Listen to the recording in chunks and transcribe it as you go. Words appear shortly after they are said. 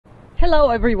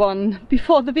Hello everyone!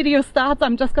 Before the video starts,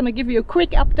 I'm just gonna give you a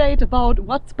quick update about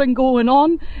what's been going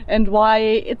on and why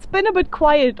it's been a bit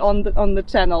quiet on the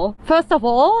channel. First of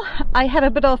all, I had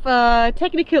a bit of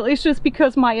technical issues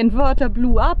because my inverter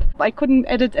blew up. I couldn't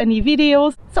edit any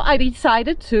videos, so I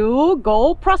decided to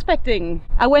go prospecting.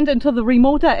 I went into the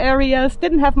remoter areas,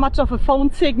 didn't have much of a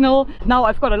phone signal. Now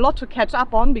I've got a lot to catch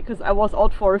up on because I was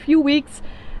out for a few weeks.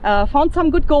 Found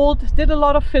some good gold, did a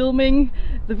lot of filming.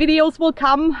 The videos will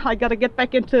come. I gotta get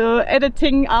back into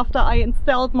editing after I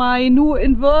installed my new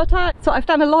inverter. So I've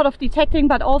done a lot of detecting,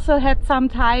 but also had some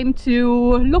time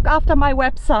to look after my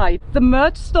website. The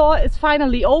merch store is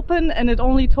finally open and it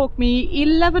only took me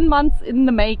 11 months in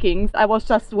the making. I was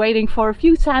just waiting for a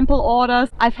few sample orders.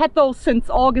 I've had those since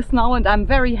August now and I'm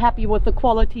very happy with the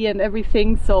quality and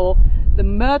everything. So the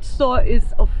merch store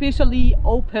is officially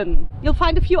open. You'll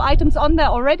find a few items on there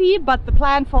already, but the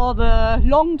plan for the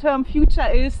long-term future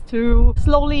is to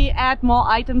slowly add more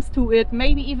items to it,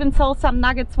 maybe even sell some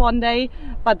nuggets one day,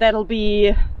 but that'll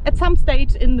be at some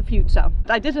stage in the future.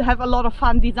 I did have a lot of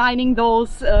fun designing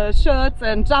those shirts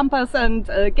and jumpers and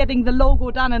getting the logo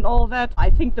done and all that. I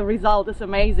think the result is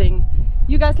amazing.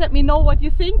 You guys let me know what you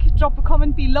think, drop a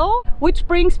comment below. Which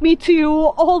brings me to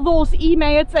all those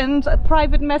emails and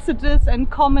private messages and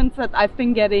comments that I've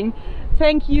been getting.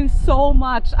 Thank you so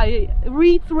much. I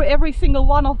read through every single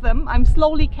one of them. I'm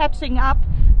slowly catching up,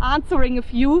 answering a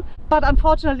few, but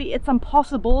unfortunately it's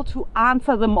impossible to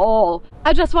answer them all.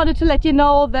 I just wanted to let you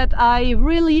know that I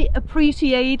really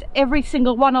appreciate every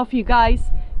single one of you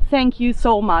guys. Thank you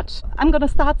so much. I'm gonna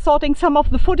start sorting some of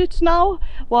the footage now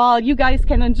while you guys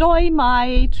can enjoy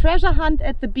my treasure hunt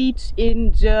at the beach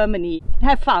in Germany.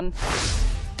 Have fun!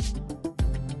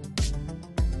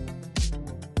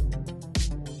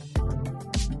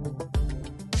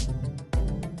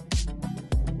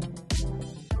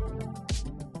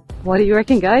 What do you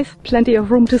reckon, guys? Plenty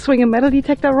of room to swing a metal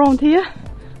detector around here?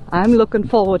 I'm looking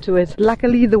forward to it.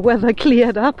 Luckily the weather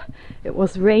cleared up. It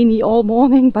was rainy all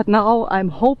morning, but now I'm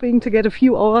hoping to get a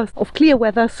few hours of clear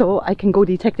weather so I can go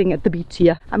detecting at the beach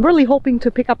here. I'm really hoping to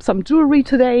pick up some jewelry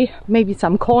today, maybe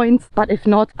some coins, but if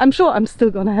not, I'm sure I'm still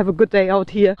gonna have a good day out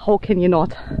here. How can you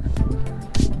not?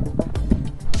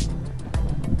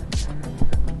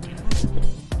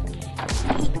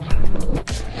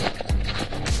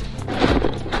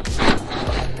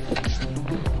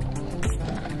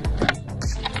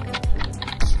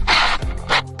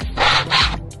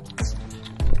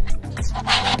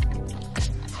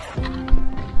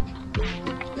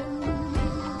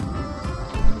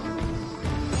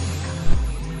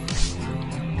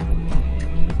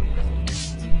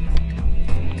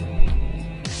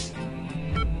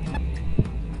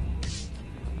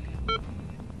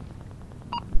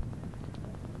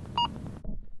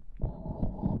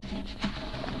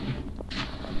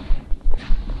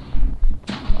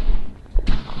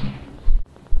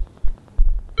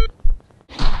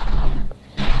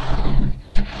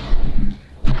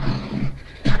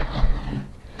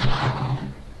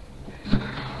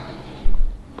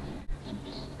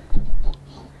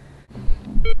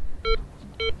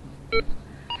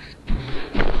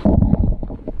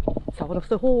 Out of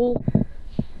the hole.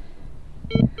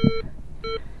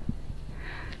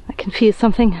 I can feel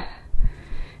something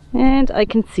and I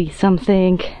can see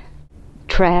something.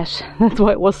 Trash. That's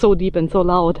why it was so deep and so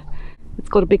loud. It's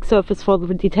got a big surface for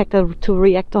the detector to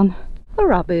react on. The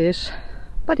rubbish.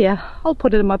 But yeah, I'll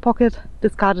put it in my pocket,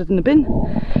 discard it in the bin,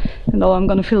 and now I'm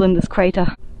gonna fill in this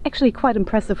crater. Actually quite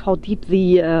impressive how deep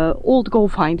the old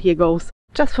GoFind here goes.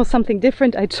 Just for something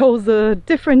different, I chose a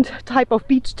different type of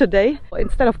beach today.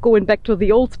 Instead of going back to the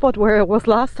old spot where I was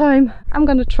last time, I'm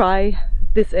gonna try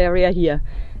this area here.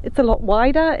 It's a lot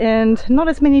wider and not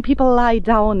as many people lie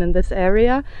down in this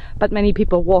area, but many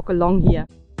people walk along here.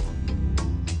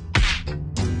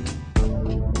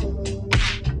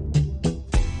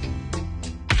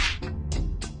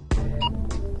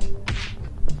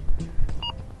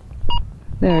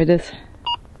 There it is.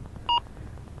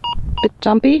 Bit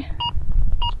jumpy,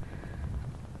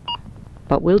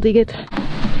 but we'll dig it.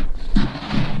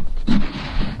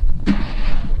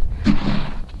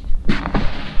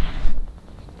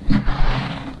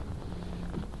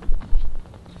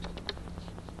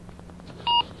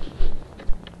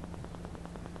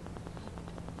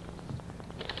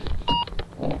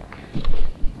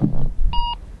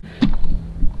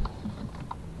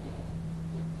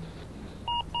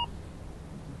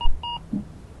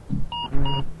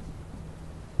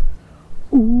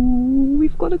 Ooh,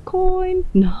 we've got a coin.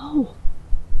 No.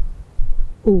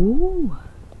 Ooh.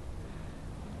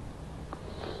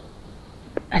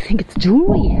 I think it's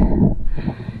jewelry.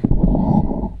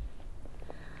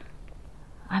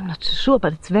 I'm not too sure,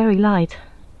 but it's very light.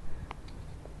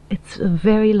 It's a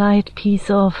very light piece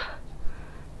of...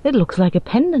 It looks like a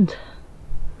pendant.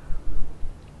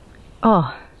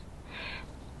 Oh.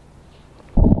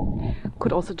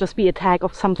 Could also just be a tag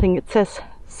of something. It says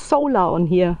solar on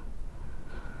here.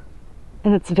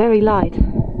 And it's very light.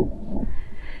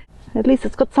 At least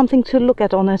it's got something to look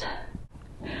at on it.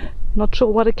 Not sure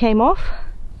what it came off.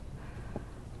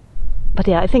 But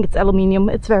yeah, I think it's aluminium.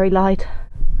 It's very light.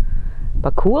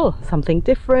 But cool, something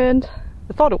different.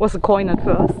 I thought it was a coin at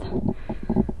first.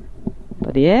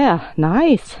 But yeah,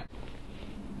 nice.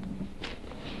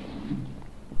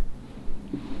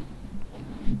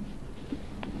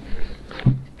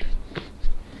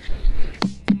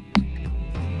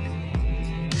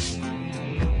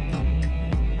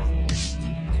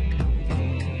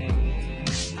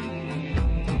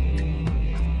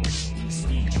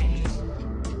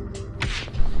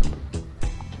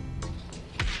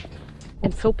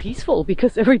 And so peaceful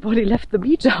because everybody left the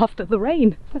beach after the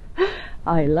rain.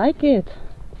 I like it.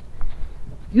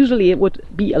 Usually it would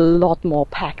be a lot more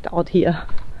packed out here.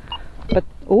 But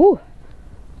oh,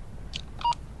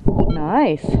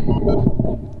 nice.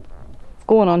 What's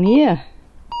going on here?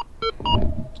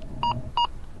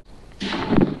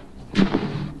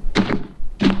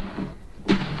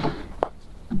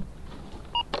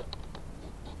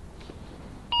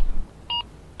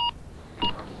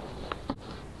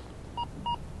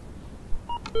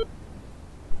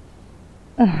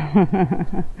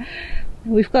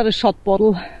 We've got a shot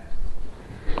bottle.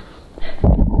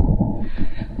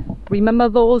 Remember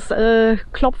those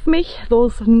Klopf mich,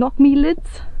 those knock me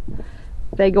lids?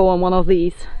 They go on one of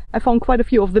these. I found quite a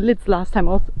few of the lids last time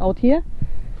I was out here.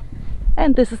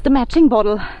 And this is the matching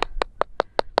bottle.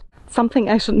 Something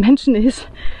I should mention is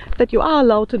that you are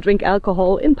allowed to drink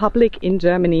alcohol in public in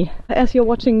Germany. As you're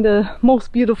watching the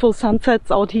most beautiful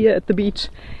sunsets out here at the beach,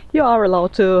 you are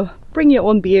allowed to bring your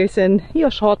own beers and your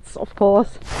shots, of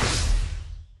course.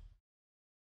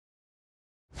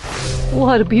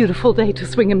 What a beautiful day to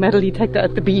swing a metal detector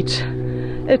at the beach.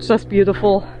 It's just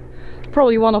beautiful.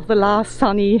 Probably one of the last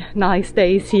sunny, nice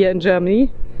days here in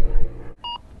Germany.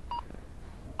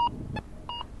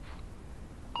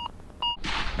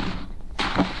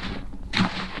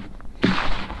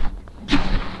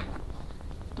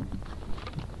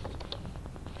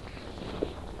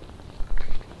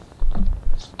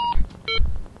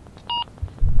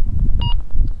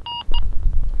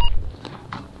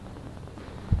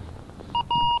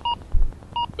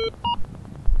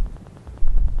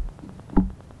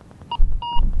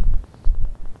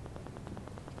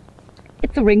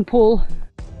 It's a ring pull.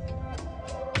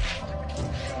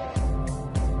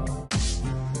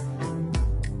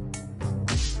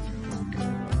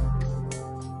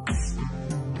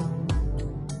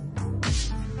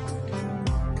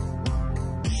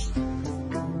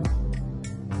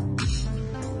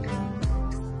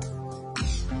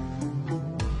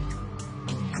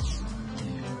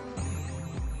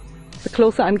 The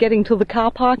closer I'm getting to the car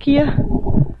park here,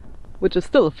 which is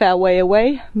still a fair way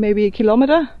away, maybe a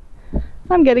kilometer,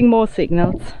 I'm getting more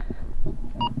signals.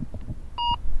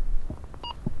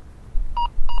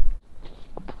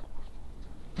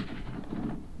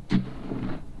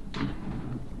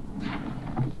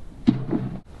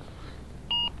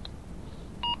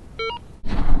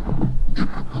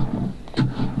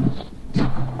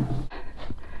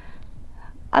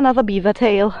 Another beaver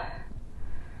tail.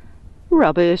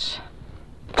 Rubbish.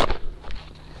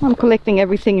 I'm collecting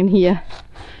everything in here.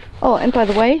 Oh, and by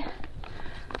the way,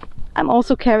 I'm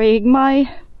also carrying my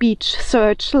beach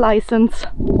search license.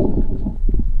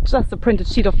 Just a printed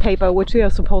sheet of paper which you are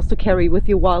supposed to carry with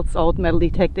you whilst out metal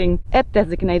detecting at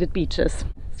designated beaches.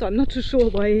 So I'm not too sure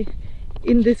why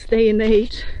in this day and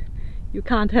age you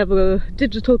can't have a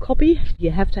digital copy.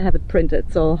 You have to have it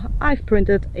printed. So I've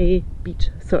printed a beach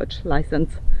search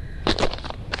license.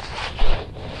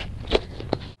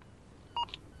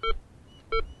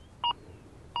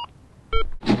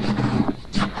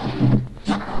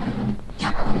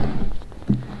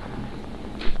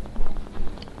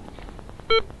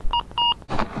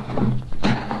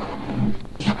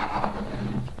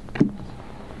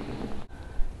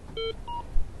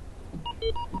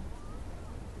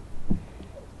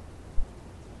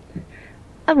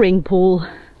 A ring pull.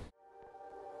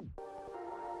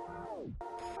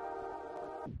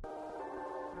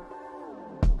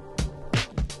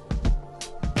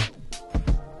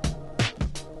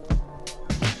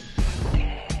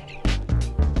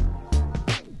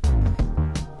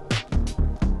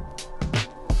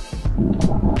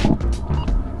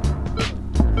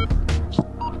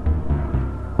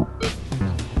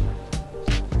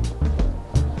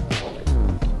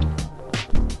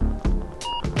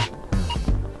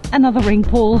 Another ring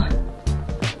pull.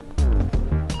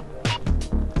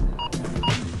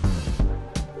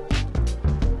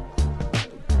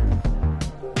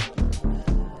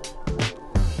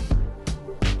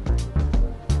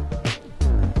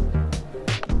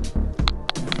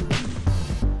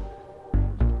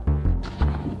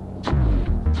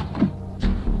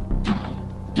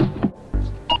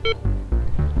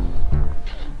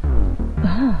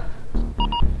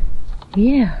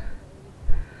 Yeah.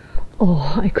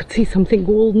 Oh, I could see something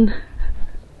golden.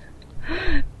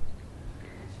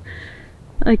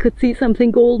 I could see something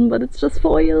golden, but it's just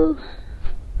foil.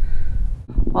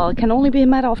 Well, it can only be a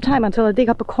matter of time until I dig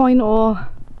up a coin or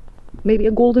maybe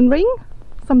a golden ring,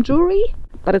 some jewelry.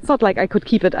 But it's not like I could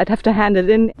keep it. I'd have to hand it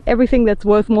in. Everything that's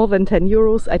worth more than 10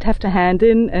 euros, I'd have to hand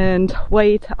in and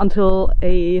wait until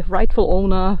a rightful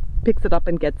owner picks it up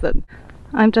and gets it.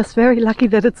 I'm just very lucky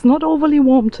that it's not overly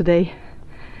warm today.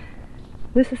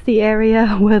 This is the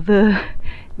area where the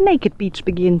naked beach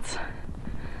begins.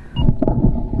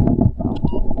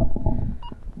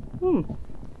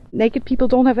 Naked people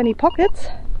don't have any pockets,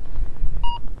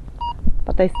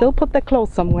 but they still put their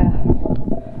clothes somewhere.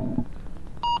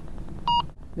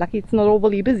 Lucky it's not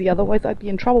overly busy, otherwise I'd be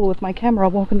in trouble with my camera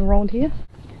walking around here.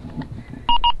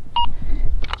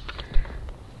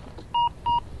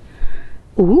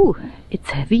 Ooh, it's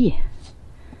heavy.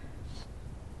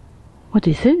 What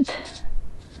is it?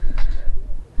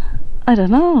 I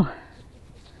don't know.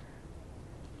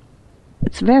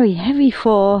 It's very heavy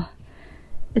for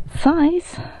its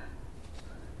size,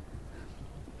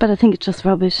 but I think it's just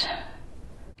rubbish.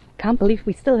 Can't believe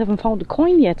we still haven't found a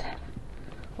coin yet,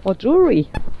 or jewelry,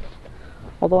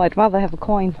 although I'd rather have a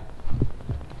coin.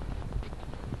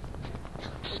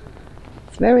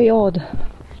 It's very odd.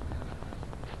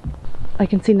 I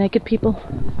can see naked people.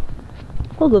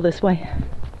 We'll go this way.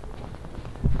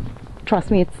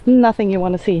 Trust me, it's nothing you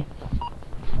want to see.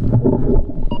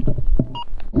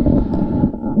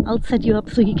 I'll set you up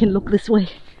so you can look this way,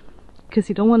 because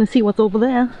you don't want to see what's over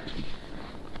there.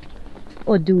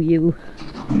 Or do you?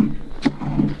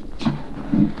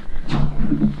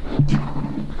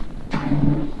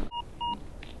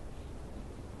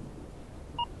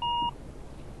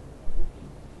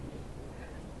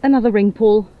 Another ring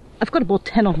pull. I've got about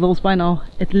 10 of those by now,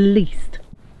 at least.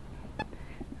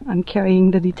 I'm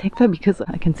carrying the detector because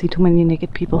I can see too many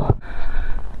naked people.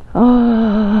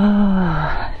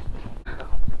 Oh,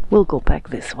 we'll go back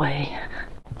this way.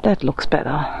 That looks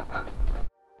better.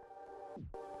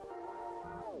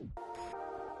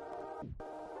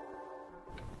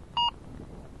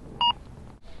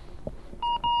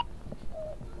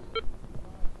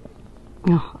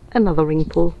 Oh, another ring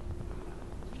pull.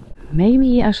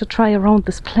 Maybe I should try around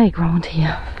this playground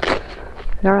here.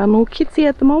 There are no kids here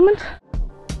at the moment.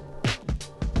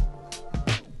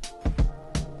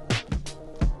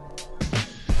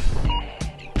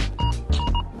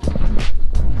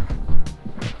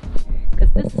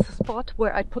 Because this is a spot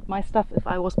where I'd put my stuff if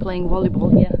I was playing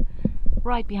volleyball here.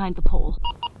 Right behind the pole.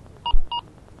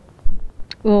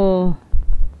 Oh,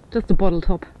 just a bottle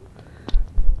top.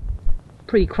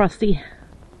 Pretty crusty.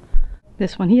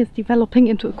 This one here is developing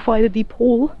into quite a deep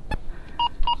hole.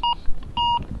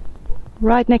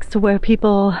 Right next to where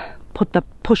people put the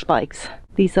push bikes.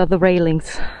 These are the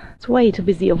railings. It's way too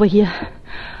busy over here.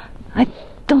 I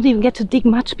don't even get to dig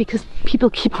much because people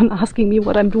keep on asking me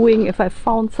what I'm doing, if I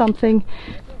found something.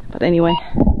 But anyway.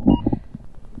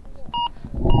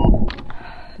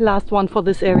 Last one for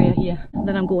this area here. And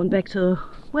then I'm going back to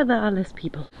where there are less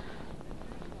people.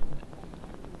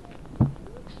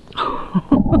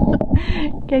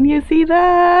 Can you see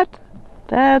that?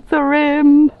 That's a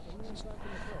rim.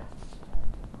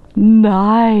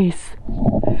 Nice.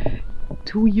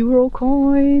 €2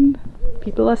 coin.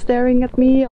 People are staring at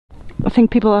me. I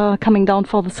think people are coming down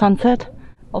for the sunset.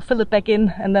 I'll fill it back in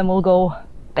and then we'll go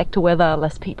back to where there are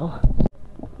less people.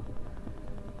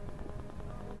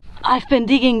 I've been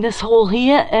digging this hole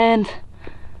here and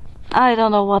I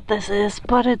don't know what this is,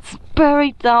 but it's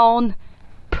buried down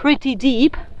pretty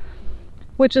deep.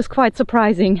 Which is quite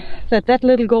surprising that that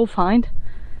little GoFind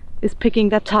is picking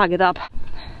that target up.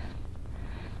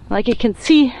 Like you can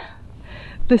see,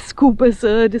 the scoop is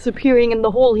disappearing in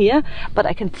the hole here, but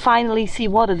I can finally see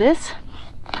what it is.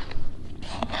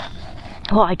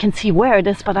 Oh, I can see where it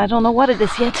is, but I don't know what it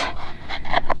is yet.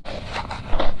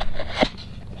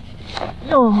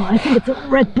 Oh, I think it's a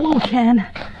Red Bull can.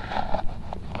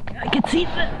 I can see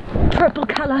the purple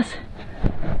colors.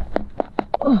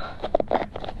 Oh.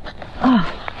 Oh,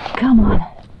 come on.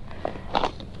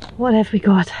 What have we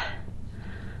got?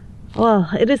 Well,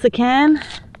 it is a can.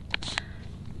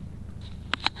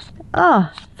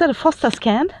 Oh, is that a Foster's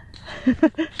can?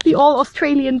 The all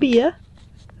Australian beer.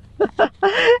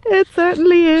 It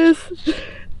certainly is.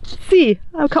 See,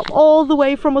 I've come all the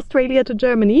way from Australia to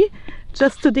Germany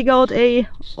just to dig out a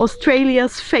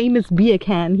Australia's famous beer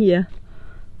can here.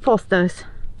 Foster's.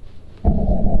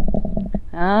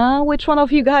 Which one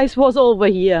of you guys was over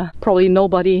here? Probably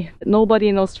nobody. Nobody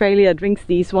in Australia drinks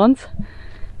these ones.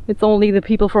 It's only the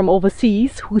people from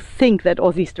overseas who think that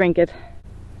Aussies drink it.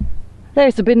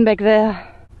 There's a bin back there.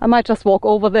 I might just walk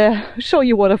over there, show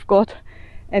you what I've got,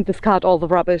 and discard all the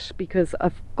rubbish, because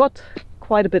I've got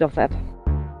quite a bit of that.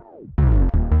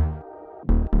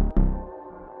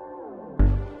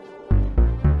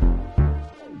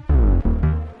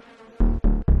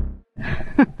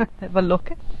 Have a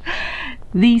look.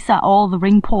 These are all the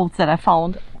ring pulls that I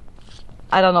found.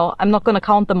 I don't know, I'm not gonna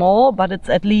count them all, but it's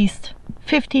at least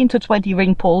 15 to 20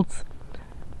 ring pulls.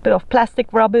 Bit of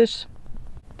plastic rubbish,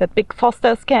 that big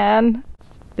Foster's can,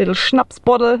 little schnapps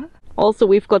bottle. Also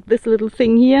we've got this little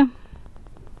thing here.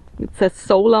 It says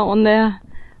solar on there,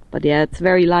 but yeah, it's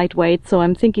very lightweight, so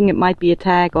I'm thinking it might be a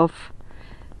tag of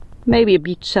maybe a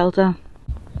beach shelter.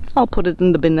 I'll put it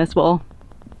in the bin as well.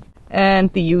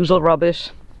 And the usual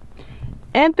rubbish.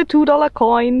 And the $2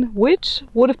 coin, which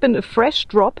would have been a fresh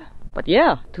drop. But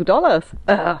yeah, $2.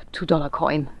 $2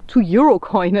 coin. €2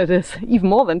 coin it is. Even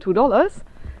more than $2.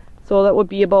 So that would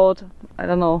be about, I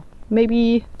don't know,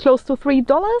 maybe close to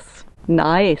 $3.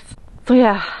 Nice. So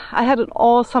yeah, I had an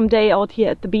awesome day out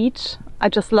here at the beach. I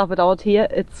just love it out here.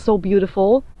 It's so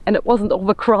beautiful. And it wasn't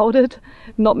overcrowded.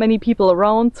 Not many people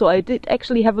around. So I did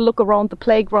actually have a look around the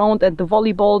playground and the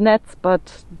volleyball nets,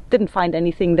 but didn't find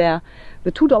anything there.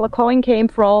 The $2 coin came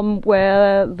from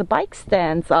where the bike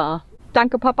stands are.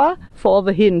 Danke, Papa, for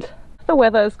the hint. The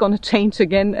weather is going to change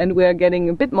again and we're getting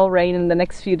a bit more rain in the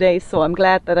next few days. So I'm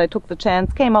glad that I took the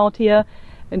chance, came out here,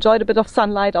 enjoyed a bit of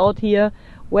sunlight out here,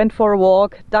 went for a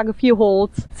walk, dug a few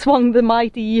holes, swung the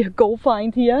mighty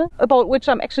GoFind here, about which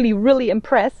I'm actually really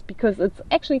impressed because it's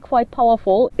actually quite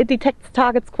powerful. It detects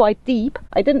targets quite deep.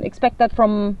 I didn't expect that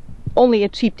from only a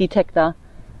cheap detector.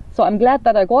 So I'm glad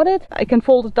that I got it. I can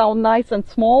fold it down nice and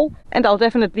small, and I'll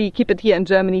definitely keep it here in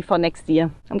Germany for next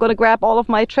year. I'm gonna grab all of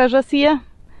my treasures here.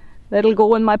 That'll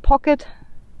go in my pocket,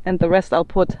 and the rest I'll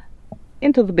put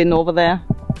into the bin over there.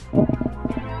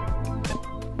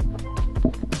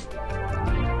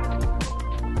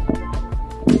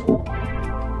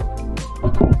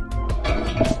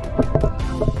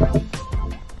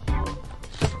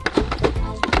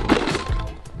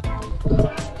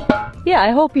 Yeah,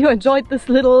 I hope you enjoyed this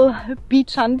little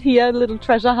beach hunt here, little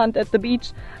treasure hunt at the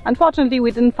beach. Unfortunately,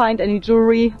 we didn't find any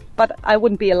jewelry, but I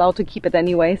wouldn't be allowed to keep it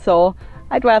anyway, so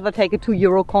I'd rather take a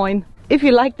 €2 coin. If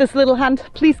you like this little hunt,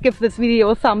 please give this video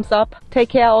a thumbs up. Take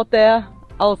care out there.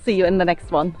 I'll see you in the next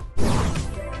one.